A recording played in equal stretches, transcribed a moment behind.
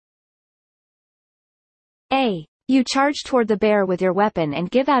A. You charge toward the bear with your weapon and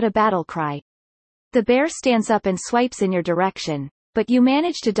give out a battle cry. The bear stands up and swipes in your direction, but you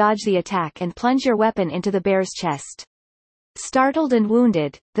manage to dodge the attack and plunge your weapon into the bear's chest. Startled and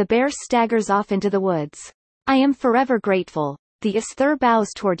wounded, the bear staggers off into the woods. I am forever grateful. The Isther bows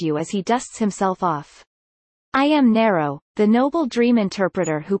toward you as he dusts himself off. I am Narrow, the noble dream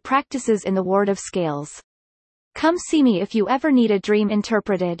interpreter who practices in the Ward of Scales. Come see me if you ever need a dream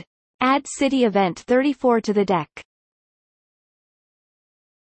interpreted. Add City Event 34 to the deck.